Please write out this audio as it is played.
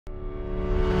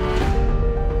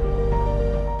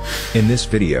In this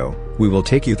video, we will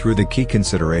take you through the key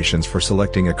considerations for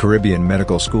selecting a Caribbean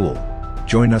medical school.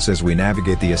 Join us as we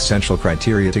navigate the essential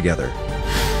criteria together.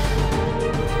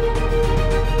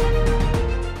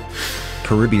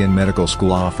 Caribbean Medical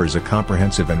School offers a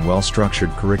comprehensive and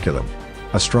well-structured curriculum.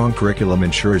 A strong curriculum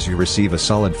ensures you receive a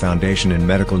solid foundation in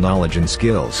medical knowledge and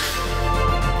skills.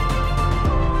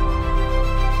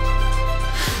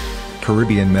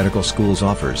 Caribbean Medical Schools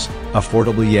offers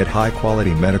affordable yet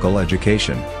high-quality medical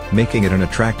education, making it an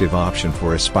attractive option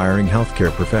for aspiring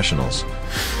healthcare professionals.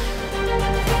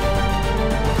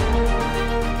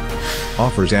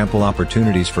 Offers ample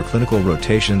opportunities for clinical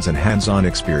rotations and hands-on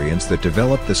experience that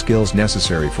develop the skills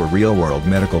necessary for real-world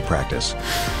medical practice.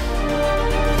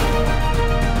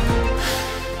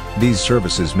 These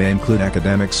services may include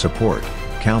academic support,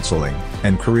 counseling,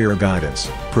 and career guidance,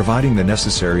 providing the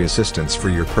necessary assistance for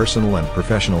your personal and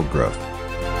professional growth.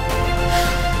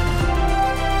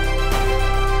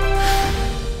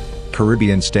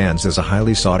 Caribbean stands as a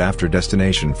highly sought-after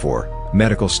destination for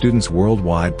medical students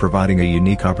worldwide, providing a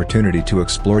unique opportunity to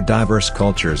explore diverse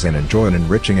cultures and enjoy an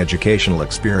enriching educational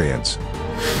experience.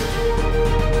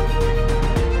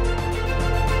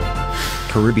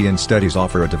 Caribbean studies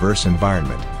offer a diverse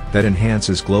environment that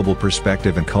enhances global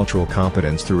perspective and cultural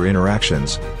competence through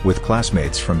interactions with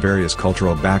classmates from various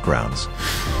cultural backgrounds.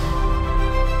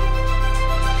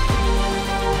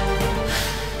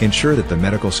 Ensure that the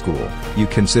medical school you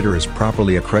consider is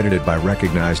properly accredited by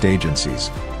recognized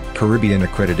agencies. Caribbean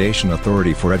Accreditation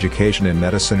Authority for Education in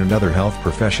Medicine and Other Health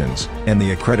Professions, and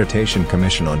the Accreditation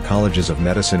Commission on Colleges of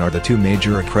Medicine are the two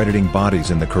major accrediting bodies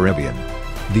in the Caribbean.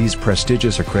 These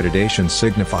prestigious accreditations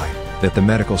signify that the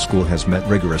medical school has met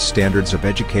rigorous standards of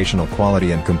educational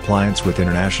quality and compliance with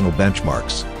international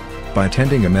benchmarks. By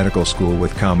attending a medical school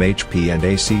with COM-HP and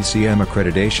ACCM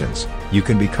accreditations, you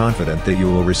can be confident that you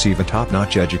will receive a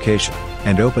top-notch education,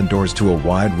 and open doors to a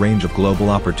wide range of global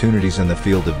opportunities in the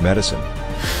field of medicine.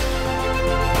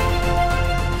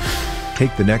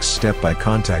 Take the next step by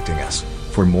contacting us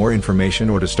for more information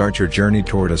or to start your journey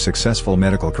toward a successful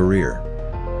medical career.